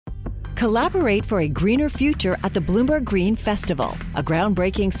Collaborate for a greener future at the Bloomberg Green Festival, a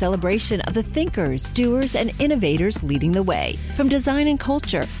groundbreaking celebration of the thinkers, doers, and innovators leading the way. From design and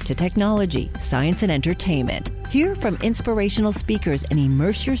culture to technology, science, and entertainment. Hear from inspirational speakers and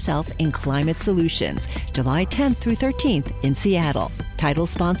immerse yourself in climate solutions. July 10th through 13th in Seattle. Title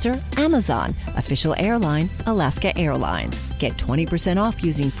sponsor, Amazon. Official airline, Alaska Airlines. Get 20% off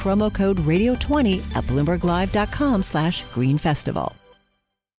using promo code radio20 at bloomberglive.com/greenfestival.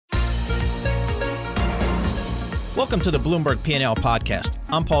 Welcome to the Bloomberg P&L podcast.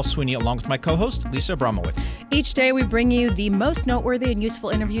 I'm Paul Sweeney along with my co-host, Lisa Abramowitz. Each day we bring you the most noteworthy and useful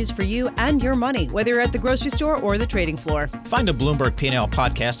interviews for you and your money, whether you're at the grocery store or the trading floor. Find the Bloomberg P&L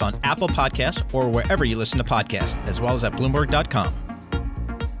podcast on Apple Podcasts or wherever you listen to podcasts, as well as at Bloomberg.com.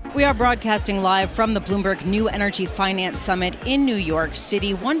 We are broadcasting live from the Bloomberg New Energy Finance Summit in New York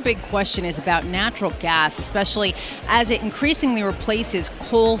City. One big question is about natural gas, especially as it increasingly replaces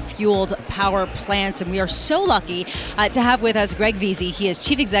coal-fueled power plants. And we are so lucky to have with us Greg Veazey. He is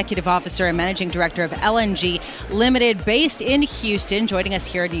Chief Executive Officer and Managing Director of LNG Limited, based in Houston, joining us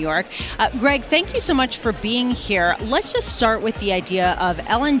here in New York. Greg, thank you so much for being here. Let's just start with the idea of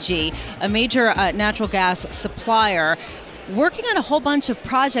LNG, a major natural gas supplier, working on a whole bunch of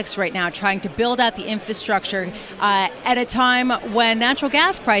projects right now, trying to build out the infrastructure at a time when natural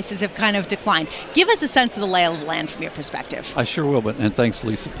gas prices have kind of declined. Give us a sense of the lay of the land from your perspective. I sure will, and thanks,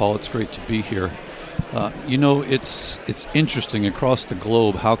 Lisa. Paul, it's great to be here. It's interesting across the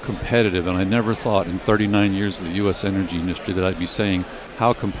globe how competitive, and I never thought in 39 years of the U.S. energy industry that I'd be saying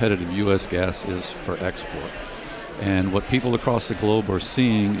how competitive U.S. gas is for export. And what people across the globe are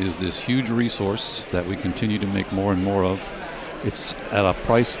seeing is this huge resource that we continue to make more and more of. It's at a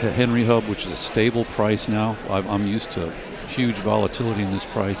price at Henry Hub, which is a stable price now. I'm used to huge volatility in this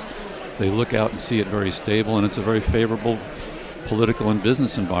price. They look out and see it very stable, and it's a very favorable political and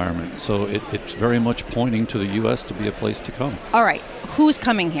business environment. So it's very much pointing to the U.S. to be a place to come. All right. Who's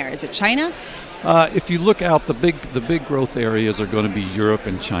coming here? Is it China? If you look out, the big growth areas are going to be Europe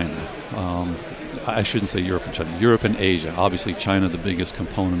and China. I shouldn't say Europe and China. Europe and Asia. Obviously, China, the biggest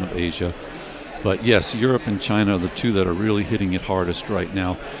component of Asia. But yes, Europe and China are the two that are really hitting it hardest right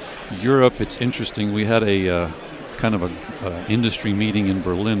now. Europe, it's interesting. We had a kind of a industry meeting in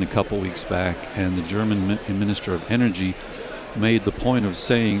Berlin a couple weeks back, and the German Minister of Energy made the point of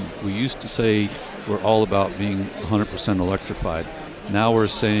saying, we used to say we're all about being 100% electrified. Now we're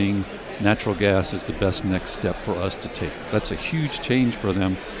saying natural gas is the best next step for us to take. That's a huge change for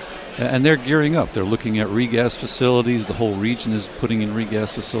them. And they're gearing up. They're looking at regas facilities. The whole region is putting in regas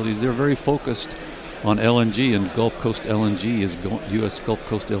facilities. They're very focused on LNG, and Gulf Coast LNG U.S. Gulf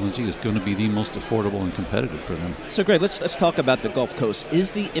Coast LNG is going to be the most affordable and competitive for them. So, Greg, let's talk about the Gulf Coast.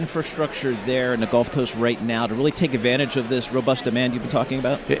 Is the infrastructure there in the Gulf Coast right now to really take advantage of this robust demand you've been talking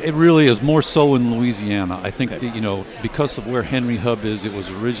about? It really is, more so in Louisiana. I think because of where Henry Hub is, it was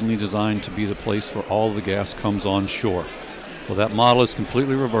originally designed to be the place where all the gas comes onshore. Well, that model is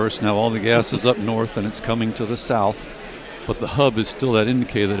completely reversed. Now all the gas is up north and it's coming to the south, but the hub is still that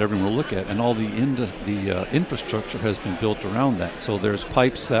indicator that everyone will look at, and all the infrastructure has been built around that. So there's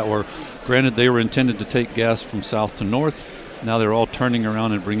pipes that were, granted they were intended to take gas from south to north. Now they're all turning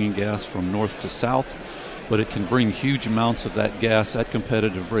around and bringing gas from north to south, but it can bring huge amounts of that gas at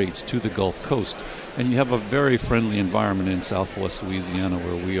competitive rates to the Gulf Coast. And you have a very friendly environment in southwest Louisiana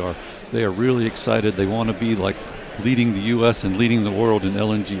where we are. They are really excited. They want to be like leading the U.S. and leading the world in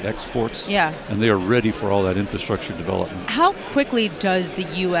LNG exports. Yeah. And they are ready for all that infrastructure development. How quickly does the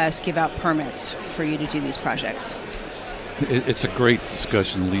U.S. give out permits for you to do these projects? It's a great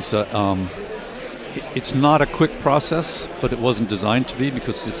discussion, Lisa. It's not a quick process, but it wasn't designed to be,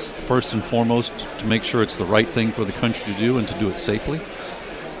 because it's first and foremost to make sure it's the right thing for the country to do and to do it safely.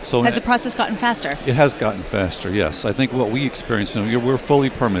 So has the process gotten faster? It has gotten faster, yes. I think what we experienced, we're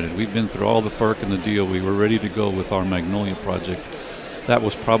fully permitted. We've been through all the FERC and the DOE. We're ready to go with our Magnolia project. That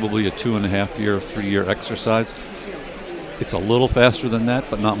was probably a 2.5-year, 3-year exercise. It's a little faster than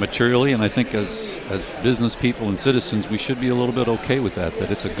that, but not materially. And I think as business people and citizens, we should be a little bit okay with that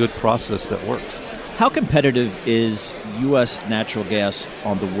it's a good process that works. How competitive is U.S. natural gas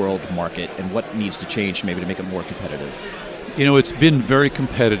on the world market, and what needs to change maybe to make it more competitive? It's been very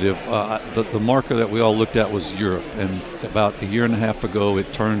competitive. The marker that we all looked at was Europe, and about a year and a half ago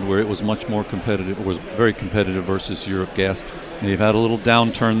it turned where it was much more competitive. It was very competitive versus Europe gas. And they've had a little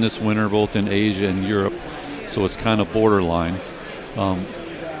downturn this winter both in Asia and Europe, so it's kind of borderline.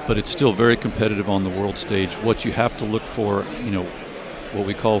 But it's still very competitive on the world stage. What you have to look for, what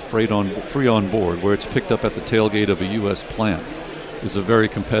we call free on board, where it's picked up at the tailgate of a U.S. plant, is a very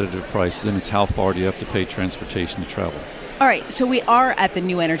competitive price. Then it's how far do you have to pay transportation to travel. All right, so we are at the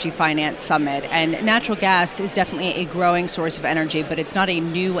New Energy Finance Summit, and natural gas is definitely a growing source of energy, but it's not a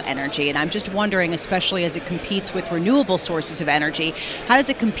new energy. And I'm just wondering, especially as it competes with renewable sources of energy, how does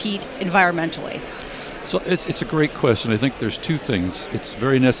it compete environmentally? So it's a great question. I think there's two things. It's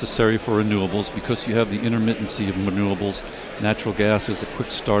very necessary for renewables because you have the intermittency of renewables. Natural gas is a quick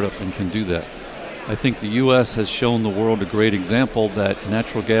startup and can do that. I think the U.S. has shown the world a great example that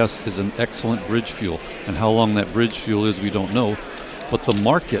natural gas is an excellent bridge fuel. And how long that bridge fuel is, we don't know. But the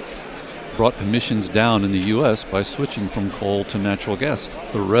market brought emissions down in the U.S. by switching from coal to natural gas.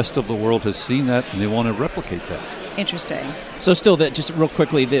 The rest of the world has seen that, and they want to replicate that. Interesting. So still, just real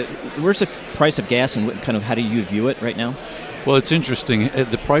quickly, where's the price of gas and kind of how do you view it right now? Well, it's interesting.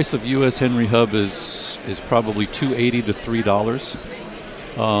 The price of U.S. Henry Hub is probably $2.80 to $3.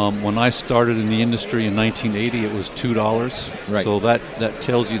 When I started in the industry in 1980, it was $2. Right. So that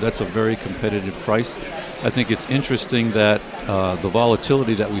tells you that's a very competitive price. I think it's interesting that the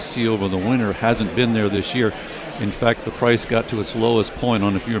volatility that we see over the winter hasn't been there this year. In fact, the price got to its lowest point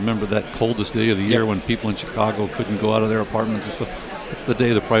on, if you remember that coldest day of the year when people in Chicago couldn't go out of their apartments and stuff. It's the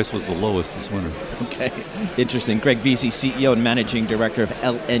day the price was the lowest this winter. Okay, interesting. Greg Veazey, CEO and Managing Director of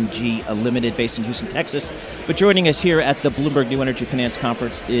LNG Limited, based in Houston, Texas, but joining us here at the Bloomberg New Energy Finance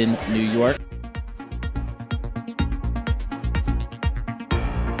Conference in New York.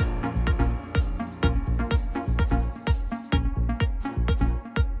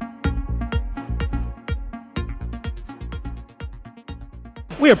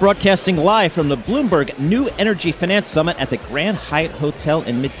 We are broadcasting live from the Bloomberg New Energy Finance Summit at the Grand Hyatt Hotel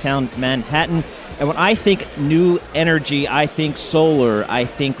in Midtown Manhattan. And when I think new energy, I think solar, I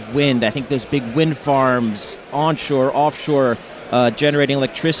think wind. I think there's big wind farms, onshore, offshore, generating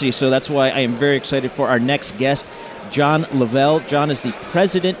electricity. So that's why I am very excited for our next guest, John Lavelle. John is the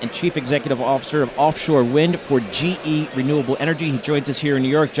President and Chief Executive Officer of Offshore Wind for GE Renewable Energy. He joins us here in New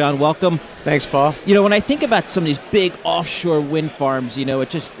York. John, welcome. Thanks, Paul. You know, when I think about some of these big offshore wind farms, you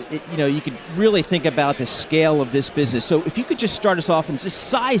could really think about the scale of this business. So if you could just start us off and just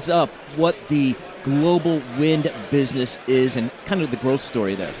size up what the global wind business is and kind of the growth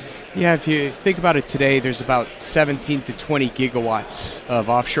story there. Yeah, if you think about it today, there's about 17 to 20 gigawatts of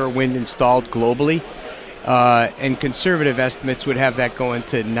offshore wind installed globally. And conservative estimates would have that going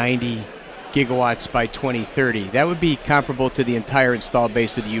to 90 gigawatts by 2030. That would be comparable to the entire installed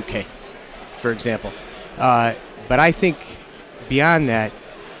base of the UK, for example. But I think beyond that,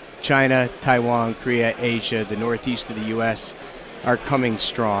 China, Taiwan, Korea, Asia, the northeast of the U.S. are coming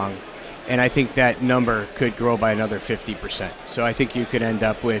strong. And I think that number could grow by another 50%. So I think you could end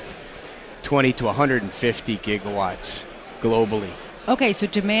up with 20 to 150 gigawatts globally. Okay, so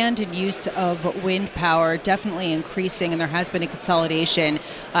demand and use of wind power definitely increasing, and there has been a consolidation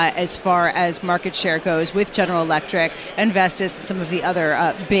as far as market share goes with General Electric and Vestas and some of the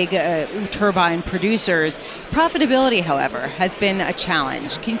other big turbine producers. Profitability, however, has been a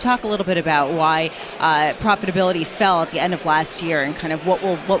challenge. Can you talk a little bit about why profitability fell at the end of last year and kind of what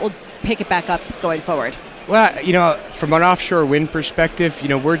will pick it back up going forward? Well, from an offshore wind perspective,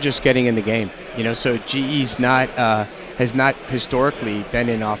 we're just getting in the game. So GE's has not historically been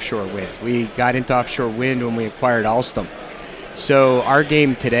in offshore wind. We got into offshore wind when we acquired Alstom. So our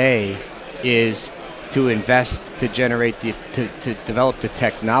game today is to invest, to generate, to develop the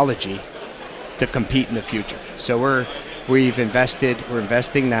technology to compete in the future. So we're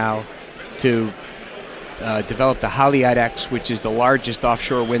investing now to develop the Haliade X, which is the largest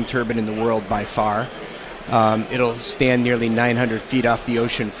offshore wind turbine in the world by far. It'll stand nearly 900 feet off the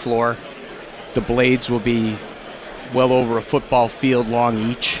ocean floor. The blades will be well over a football field long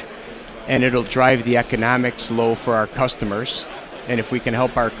each, and it'll drive the economics low for our customers. And if we can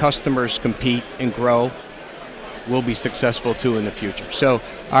help our customers compete and grow, we'll be successful too in the future. So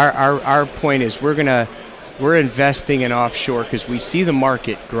our point is we're investing in offshore because we see the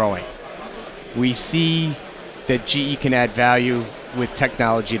market growing. We see that GE can add value with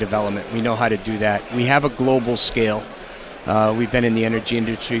technology development. We know how to do that. We have a global scale. We've been in the energy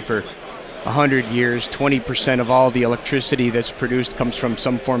industry for 100 years. 20% of all the electricity that's produced comes from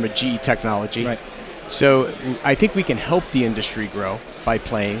some form of GE technology. Right. So I think we can help the industry grow by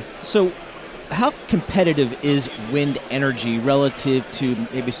playing. So how competitive is wind energy relative to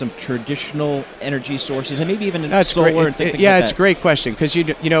maybe some traditional energy sources and maybe even solar and things like that? It's a great question because,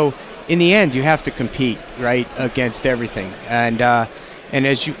 in the end, you have to compete, right, against everything. And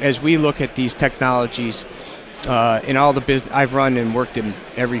as we look at these technologies, in all the business, I've run and worked in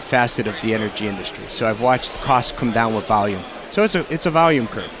every facet of the energy industry. So I've watched costs come down with volume. So it's a volume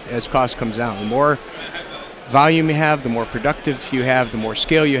curve as cost comes down. The more volume you have, the more productive you have, the more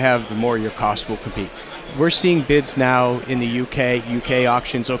scale you have, the more your costs will compete. we're seeing bids now in the UK. UK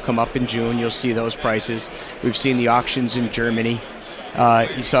auctions will come up in June. You'll see those prices. We've seen the auctions in Germany.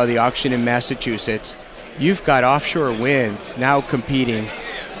 You saw the auction in Massachusetts. You've got offshore wind now competing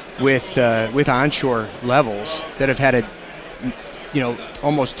with onshore levels that have had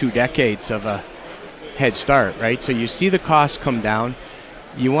almost 2 decades of a head start, right? So you see the costs come down.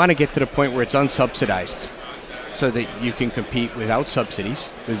 You want to get to the point where it's unsubsidized so that you can compete without subsidies,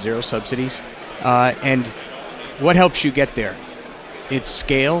 with zero subsidies. And what helps you get there? It's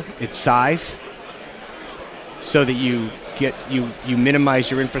scale, it's size, so that you minimize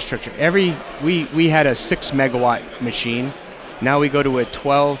your infrastructure. We had a 6 megawatt machine. Now we go to a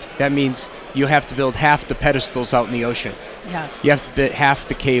 12. That means you have to build half the pedestals out in the ocean. Yeah. You have to build half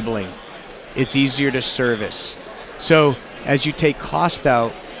the cabling. It's easier to service. So as you take cost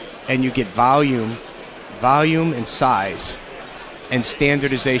out and you get volume and size, and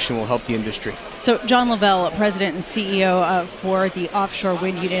standardization will help the industry. So John Lavelle, President and CEO for the offshore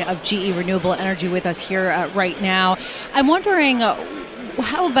wind unit of GE Renewable Energy, with us here right now. I'm wondering,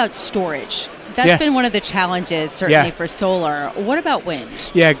 how about storage? That's been one of the challenges, certainly, for solar. What about wind?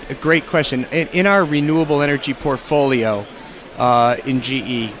 Yeah, a great question. In our renewable energy portfolio in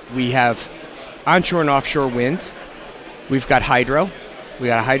GE, we have onshore and offshore wind. We've got hydro. We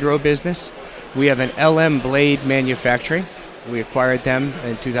got a hydro business. We have an LM blade manufacturing. We acquired them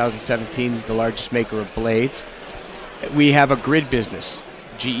in 2017, the largest maker of blades. We have a grid business,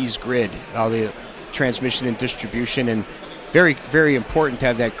 GE's grid, all the transmission and distribution, and very, very important to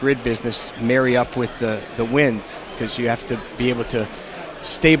have that grid business marry up with the wind, because you have to be able to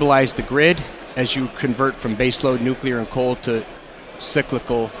stabilize the grid as you convert from baseload nuclear and coal to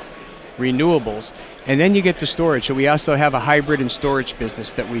cyclical renewables. And then you get to storage. So we also have a hybrid and storage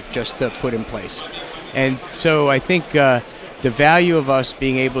business that we've just put in place. And so I think the value of us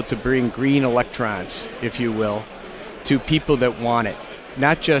being able to bring green electrons, if you will, to people that want it,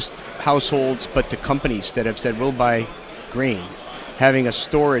 not just households, but to companies that have said, we'll buy green. Having a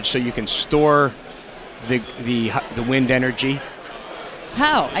storage so you can store the wind energy.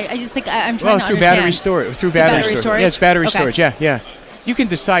 How? I just think I'm trying to understand. Through battery storage. Yeah, it's battery okay. storage. Yeah. You can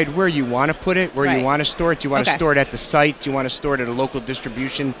decide where you want to put it, where you want to store it. Do you want to store it at the site? Do you want to store it at a local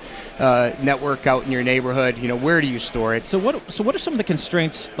distribution network out in your neighborhood? Where do you store it? So what are some of the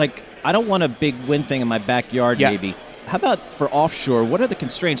constraints? Like, I don't want a big wind thing in my backyard, maybe. How about for offshore? What are the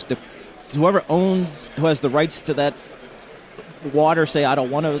constraints? Does whoever who has the rights to that water say, I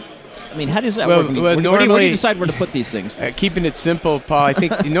don't want to? I mean, how does that work? Where do you decide where to put these things? Keeping it simple, Paul, I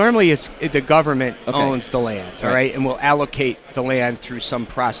think normally it's the government owns the land, all right, and will allocate the land through some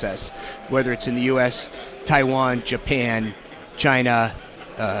process, whether it's in the U.S., Taiwan, Japan, China,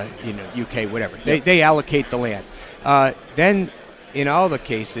 UK, whatever. They allocate the land. Then, in all the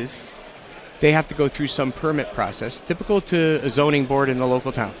cases, they have to go through some permit process, typical to a zoning board in the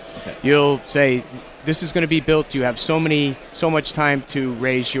local town. Okay. You'll say, this is going to be built. You have so much time to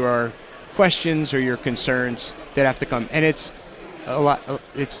raise your questions or your concerns that have to come. And it's a lot.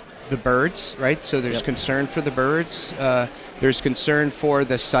 It's the birds, right? So there's concern for the birds. There's concern for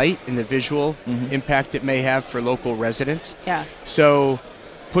the site and the visual impact it may have for local residents. Yeah. So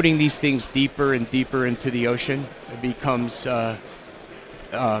putting these things deeper and deeper into the ocean becomes a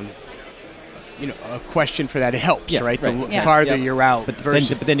question for that. It helps, right? The farther you're out. But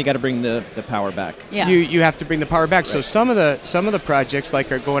then you got to bring the power back. Yeah. You have to bring the power back. Right. So some of the projects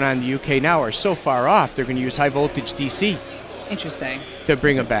like are going on in the UK now are so far off, they're going to use high voltage DC. Interesting. To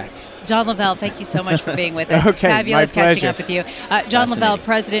bring them back. John Lavelle, thank you so much for being with us. Okay, it's fabulous my catching up with you. John Lavelle,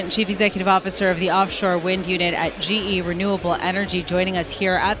 President and Chief Executive Officer of the Offshore Wind Unit at GE Renewable Energy, joining us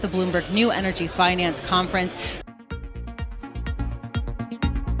here at the Bloomberg New Energy Finance Conference.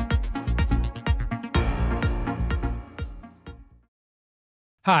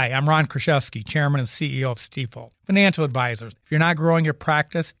 Hi, I'm Ron Kraszewski, Chairman and CEO of Stifel. Financial advisors, if you're not growing your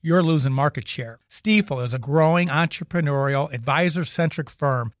practice, you're losing market share. Stifel is a growing entrepreneurial, advisor-centric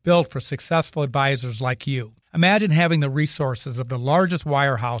firm built for successful advisors like you. Imagine having the resources of the largest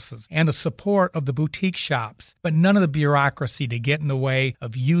wirehouses and the support of the boutique shops, but none of the bureaucracy to get in the way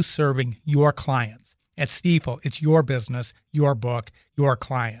of you serving your clients. At Stifel, it's your business, your book, your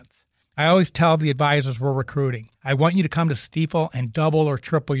clients. I always tell the advisors we're recruiting, I want you to come to Stifel and double or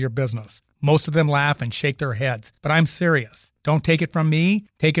triple your business. Most of them laugh and shake their heads, but I'm serious. Don't take it from me.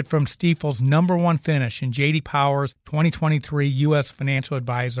 Take it from Stifel's #1 finish in J.D. Power's 2023 U.S. Financial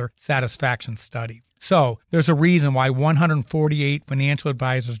Advisor Satisfaction Study. So, there's a reason why 148 financial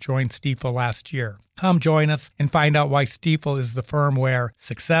advisors joined Stifel last year. Come join us and find out why Stifel is the firm where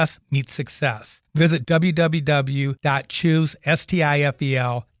success meets success. Visit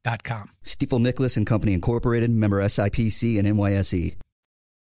www.choosestifel.com Stifel.com. Stifel Nicholas and Company Incorporated, member SIPC and NYSE.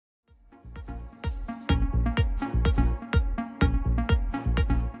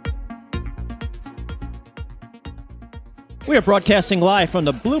 We are broadcasting live from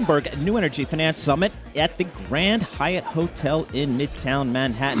the Bloomberg New Energy Finance Summit at the Grand Hyatt Hotel in Midtown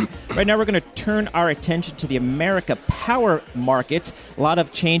Manhattan. Right now, we're going to turn our attention to the America power markets. A lot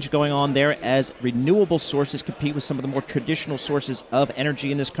of change going on there as renewable sources compete with some of the more traditional sources of energy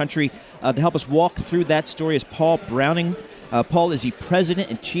in this country. To help us walk through that story is Paul Browning. Paul is the President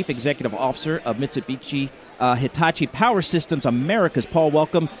and Chief Executive Officer of Mitsubishi Hitachi Power Systems Americas. Paul,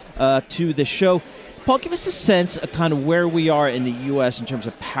 welcome to the show. Paul, give us a sense of kind of where we are in the U.S. in terms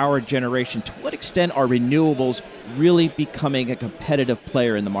of power generation. To what extent are renewables really becoming a competitive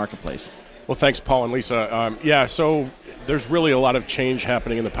player in the marketplace? Well, thanks, Paul and Lisa. So there's really a lot of change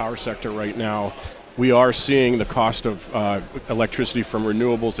happening in the power sector right now. We are seeing the cost of electricity from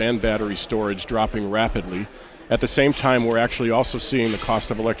renewables and battery storage dropping rapidly. At the same time, we're actually also seeing the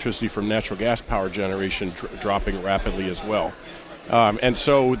cost of electricity from natural gas power generation dropping rapidly as well. And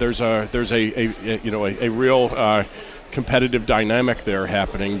so there's a real competitive dynamic there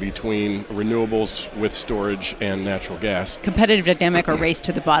happening between renewables with storage and natural gas. Competitive dynamic or race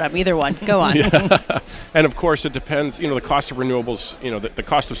to the bottom, either one. Go on. Yeah. And of course it depends, the cost of renewables, the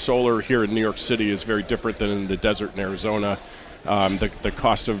cost of solar here in New York City is very different than in the desert in Arizona. The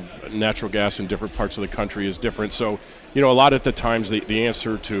cost of natural gas in different parts of the country is different. So, a lot of the times the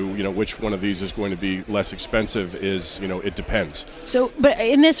answer to, which one of these is going to be less expensive is, it depends. So, but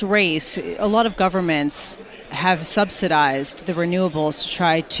in this race, a lot of governments have subsidized the renewables to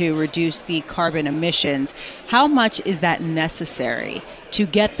try to reduce the carbon emissions. How much is that necessary to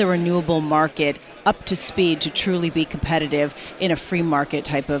get the renewable market up to speed to truly be competitive in a free market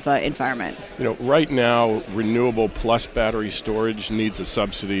type of environment? Right now, renewable plus battery storage needs a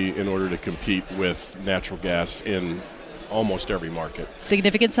subsidy in order to compete with natural gas in almost every market.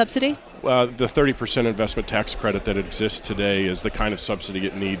 Significant subsidy? The 30% investment tax credit that exists today is the kind of subsidy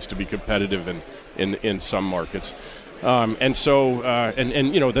it needs to be competitive in some markets. The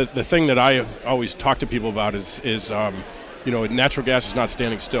thing that I always talk to people about is natural gas is not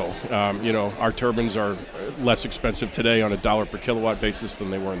standing still. Our turbines are less expensive today on a $1 per kilowatt basis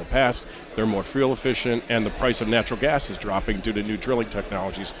than they were in the past. They're more fuel efficient, and the price of natural gas is dropping due to new drilling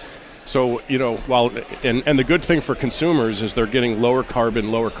technologies. So, while and the good thing for consumers is they're getting lower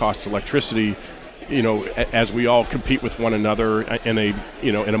carbon, lower cost electricity, as we all compete with one another in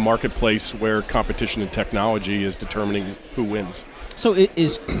a marketplace where competition and technology is determining who wins. So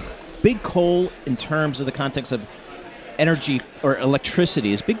is big coal, in terms of the context of energy or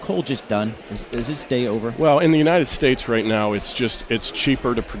electricity, is big coal just done? Is its day over? Well, in the United States right now, it's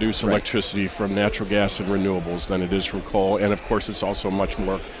cheaper to produce electricity from natural gas and renewables than it is from coal, and of course it's also much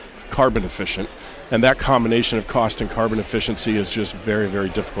more carbon efficient. And that combination of cost and carbon efficiency is just very, very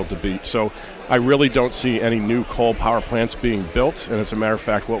difficult to beat. So I really don't see any new coal power plants being built. And as a matter of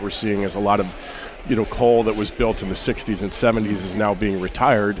fact, what we're seeing is a lot of coal that was built in the 60s and 70s is now being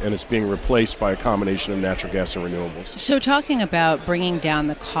retired, and it's being replaced by a combination of natural gas and renewables. So talking about bringing down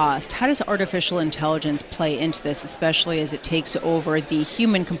the cost, how does artificial intelligence play into this, especially as it takes over the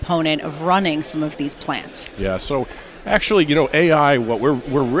human component of running some of these plants? Yeah, so actually, AI, what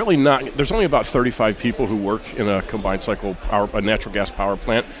we're really not, there's only about 35 people who work in a combined cycle power, a natural gas power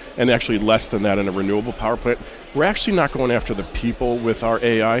plant, and actually less than that in a renewable power plant. We're actually not going after the people with our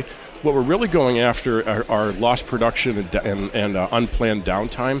AI. What we're really going after are lost production and unplanned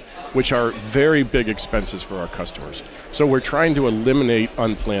downtime, which are very big expenses for our customers. So we're trying to eliminate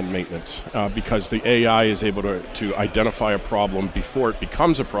unplanned maintenance because the AI is able to identify a problem before it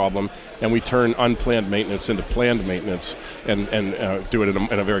becomes a problem, and we turn unplanned maintenance into planned maintenance and do it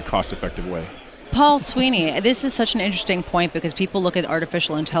in a very cost-effective way. Paul Sweeney, this is such an interesting point because people look at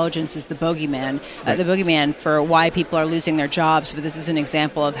artificial intelligence as the bogeyman for why people are losing their jobs, but this is an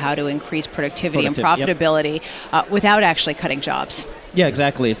example of how to increase productivity and profitability without actually cutting jobs. Yeah,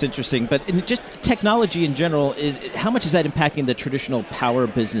 exactly. It's interesting. But just technology in general, how much is that impacting the traditional power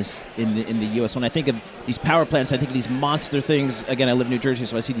business in the U.S.? When I think of these power plants, I think of these monster things. Again, I live in New Jersey,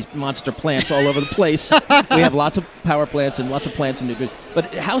 so I see these monster plants all over the place. We have lots of power plants and lots of plants in New Jersey.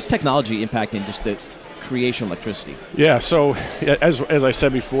 But how's technology impacting just the creation of electricity? Yeah, so as I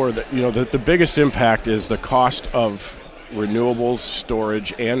said before, the biggest impact is the cost of renewables,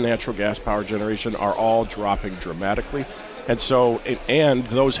 storage, and natural gas power generation are all dropping dramatically. And so, and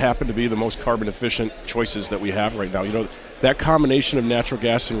those happen to be the most carbon efficient choices that we have right now. that combination of natural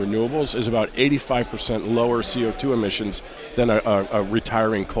gas and renewables is about 85% lower CO2 emissions than a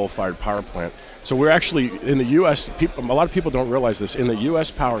retiring coal-fired power plant. So we're actually, in the U.S., a lot of people don't realize this, in the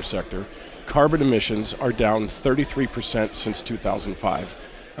U.S. power sector, carbon emissions are down 33% since 2005.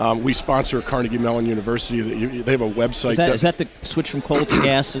 We sponsor Carnegie Mellon University. They have a website. Is that the switch from coal to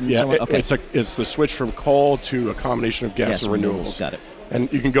gas? And yeah, okay. It's the switch from coal to a combination of gas and renewables. Got it.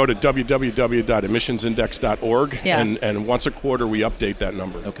 And you can go to www.emissionsindex.org, and once a quarter we update that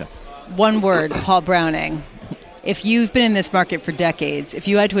number. Okay. One word, Paul Browning. If you've been in this market for decades, if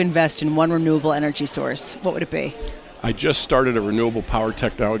you had to invest in one renewable energy source, what would it be? I just started a renewable power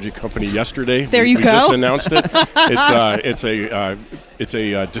technology company yesterday. There you we go. We just announced it. It's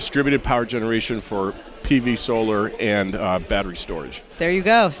a distributed power generation for PV, solar, and battery storage. There you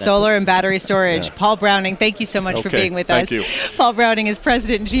go. Solar and battery storage. Yeah. Paul Browning, thank you so much for being with us. Thank you. Paul Browning is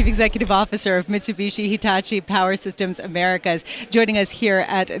President and Chief Executive Officer of Mitsubishi Hitachi Power Systems Americas, joining us here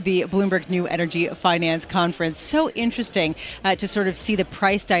at the Bloomberg New Energy Finance Conference. So interesting to sort of see the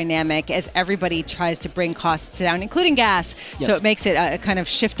price dynamic as everybody tries to bring costs down, including gas. Yes. So it makes it a kind of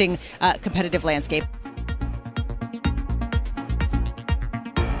shifting competitive landscape.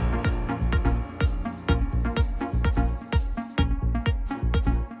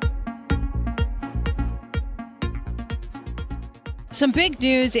 Some big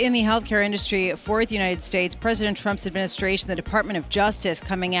news in the healthcare industry for the United States. President Trump's administration, the Department of Justice,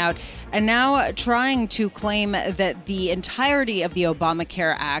 coming out and now trying to claim that the entirety of the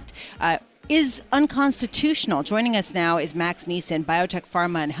Obamacare Act is unconstitutional. Joining us now is Max Neeson, biotech,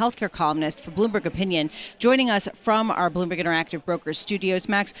 pharma, and healthcare columnist for Bloomberg Opinion, joining us from our Bloomberg Interactive Brokers studios.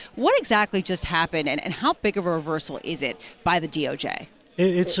 Max, what exactly just happened, and how big of a reversal is it by the DOJ?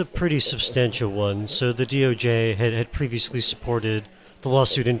 It's a pretty substantial one. So the DOJ had previously supported the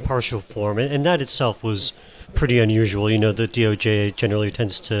lawsuit in partial form, and that itself was pretty unusual. You know, the DOJ generally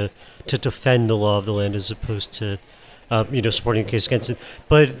tends to defend the law of the land as opposed to supporting a case against it.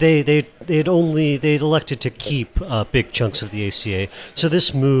 But they elected to keep big chunks of the ACA. So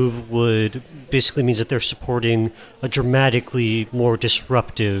this move would basically means that they're supporting a dramatically more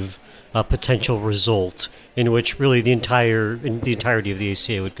disruptive potential result in which really the entirety of the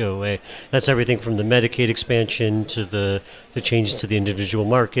ACA would go away. That's everything from the Medicaid expansion to the changes to the individual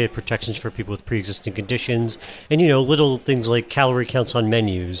market, protections for people with pre-existing conditions, and little things like calorie counts on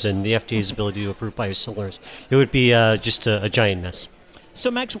menus and the FDA's ability to approve biosimilars. It would be just a giant mess.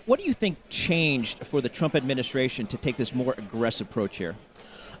 So, Max, what do you think changed for the Trump administration to take this more aggressive approach here?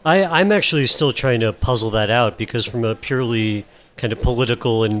 I'm actually still trying to puzzle that out, because from a purely kind of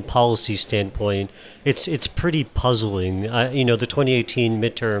political and policy standpoint, it's pretty puzzling. The 2018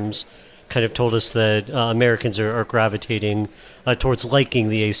 midterms kind of told us that Americans are gravitating towards liking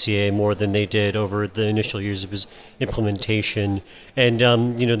the ACA more than they did over the initial years of its implementation. And,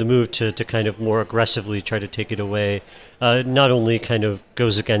 the move to kind of more aggressively try to take it away not only kind of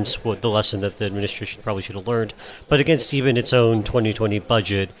goes against the lesson that the administration probably should have learned, but against even its own 2020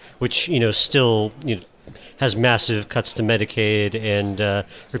 budget, which, still, has massive cuts to Medicaid and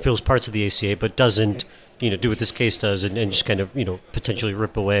repeals parts of the ACA, but doesn't do what this case does and just kind of potentially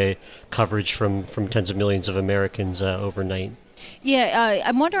rip away coverage from tens of millions of Americans overnight. Yeah,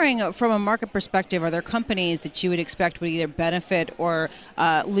 I'm wondering, from a market perspective, are there companies that you would expect would either benefit or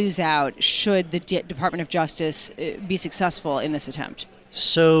lose out should the Department of Justice be successful in this attempt?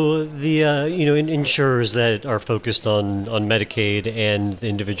 So the insurers that are focused on Medicaid and the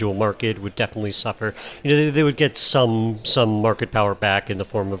individual market would definitely suffer. They would get some market power back in the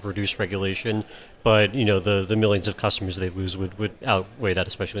form of reduced regulation, but the millions of customers they lose would outweigh that,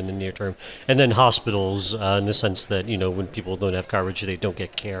 especially in the near term. And then hospitals, in the sense that when people don't have coverage, they don't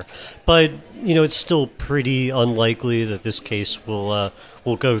get care. But it's still pretty unlikely that this case will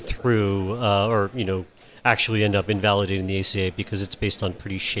go through or actually end up invalidating the ACA, because it's based on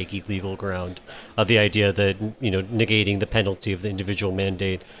pretty shaky legal ground. The idea that negating the penalty of the individual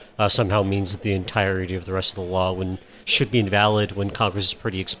mandate somehow means that the entirety of the rest of the law should be invalid, when Congress is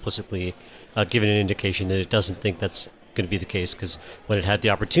pretty explicitly given an indication that it doesn't think that's going to be the case, because when it had the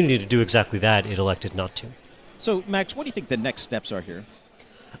opportunity to do exactly that, it elected not to. So, Max, what do you think the next steps are here?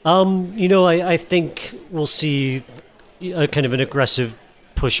 I think we'll see a kind of an aggressive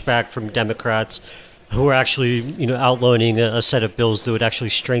pushback from Democrats, who are actually, outlining a set of bills that would actually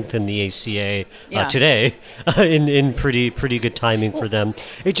strengthen the ACA today, in pretty good timing for them.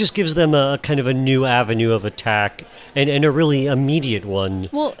 It just gives them a kind of a new avenue of attack, and a really immediate one.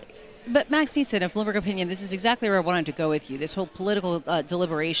 Well, But Max Neeson of Bloomberg Opinion, this is exactly where I wanted to go with you, this whole political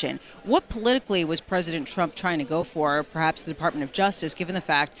deliberation. What politically was President Trump trying to go for, perhaps the Department of Justice, given the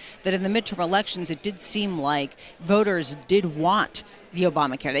fact that in the midterm elections it did seem like voters did want the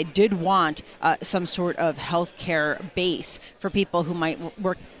Obamacare. They did want some sort of health care base for people who might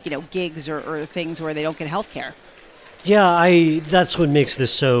work, gigs or things where they don't get health care. Yeah, that's what makes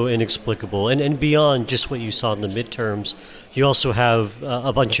this so inexplicable. And beyond just what you saw in the midterms, you also have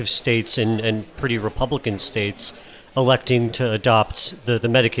a bunch of states and pretty Republican states electing to adopt the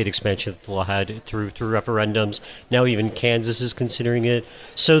Medicaid expansion that the law had through referendums. Now even Kansas is considering it.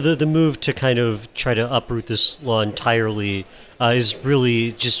 So the move to kind of try to uproot this law entirely is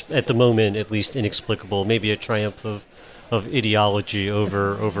really just, at the moment at least, inexplicable. Maybe a triumph of ideology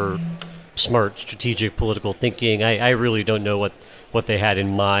over smart strategic political thinking. I really don't know what they had in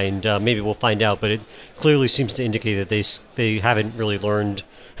mind. Maybe we'll find out, but it clearly seems to indicate that they haven't really learned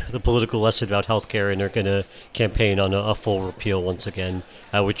the political lesson about healthcare and are going to campaign on a full repeal once again,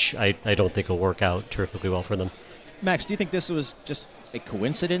 which I don't think will work out terrifically well for them. Max, do you think this was just a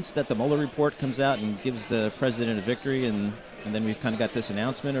coincidence that the Mueller report comes out and gives the president a victory and then we've kind of got this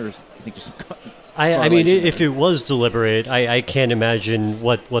announcement, or do you think there's some I mean, if it was deliberate, I can't imagine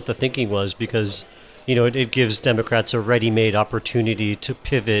what the thinking was, because it gives Democrats a ready-made opportunity to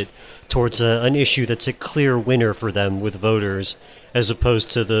pivot towards an issue that's a clear winner for them with voters, as opposed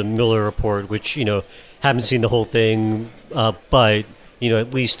to the Mueller report, which, haven't seen the whole thing, but,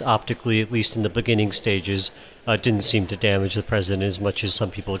 at least optically, at least in the beginning stages, didn't seem to damage the president as much as some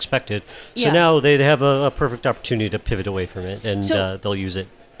people expected. So now they have a perfect opportunity to pivot away from it, and they'll use it.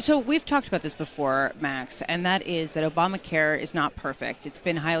 So we've talked about this before, Max, and that is that Obamacare is not perfect. It's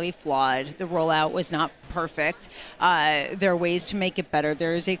been highly flawed. The rollout was not perfect. There are ways to make it better.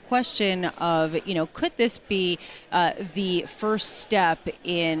 There is a question of, could this be the first step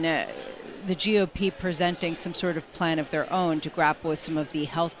in the GOP presenting some sort of plan of their own to grapple with some of the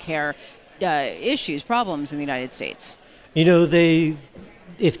healthcare problems in the United States?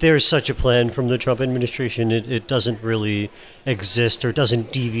 If there's such a plan from the Trump administration, it doesn't really exist or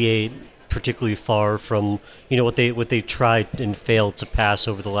doesn't deviate particularly far from what they tried and failed to pass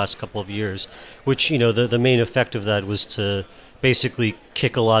over the last couple of years, which the main effect of that was to basically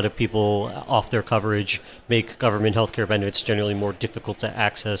kick a lot of people off their coverage, make government healthcare benefits generally more difficult to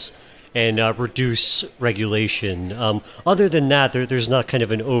access, and reduce regulation. Other than that, there's not kind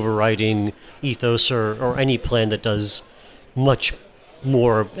of an overriding ethos or any plan that does much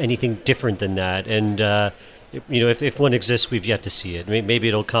more anything different than that. And if one exists, we've yet to see it. Maybe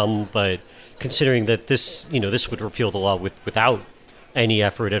it'll come, but considering that this would repeal the law without any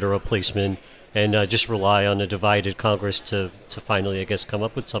effort at a replacement, and just rely on a divided Congress to finally, I guess, come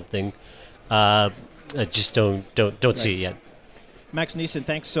up with something, I just don't see it yet. Max Neeson,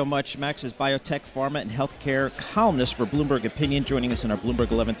 thanks so much. Max is biotech, pharma, and healthcare columnist for Bloomberg Opinion, joining us in our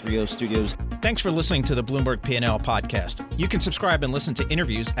Bloomberg 1130 studios. Thanks for listening to the Bloomberg P&L podcast. You can subscribe and listen to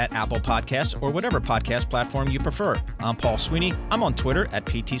interviews at Apple Podcasts or whatever podcast platform you prefer. I'm Paul Sweeney. I'm on Twitter at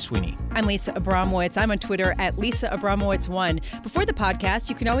PT Sweeney. I'm Lisa Abramowitz. I'm on Twitter at Lisa Abramowitz1. Before the podcast,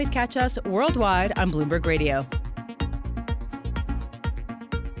 you can always catch us worldwide on Bloomberg Radio.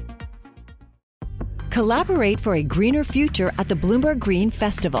 Collaborate for a greener future at the Bloomberg Green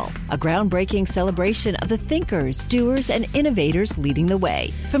Festival, a groundbreaking celebration of the thinkers, doers, and innovators leading the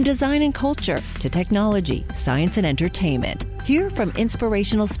way. From design and culture to technology, science, and entertainment. Hear from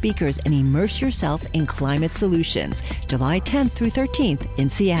inspirational speakers and immerse yourself in climate solutions. July 10th through 13th in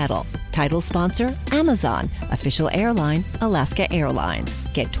Seattle. Title sponsor, Amazon. Official airline, Alaska Airlines.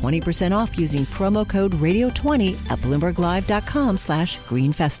 Get 20% off using promo code RADIO20 at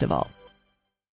BloombergLive.com/Green Festival.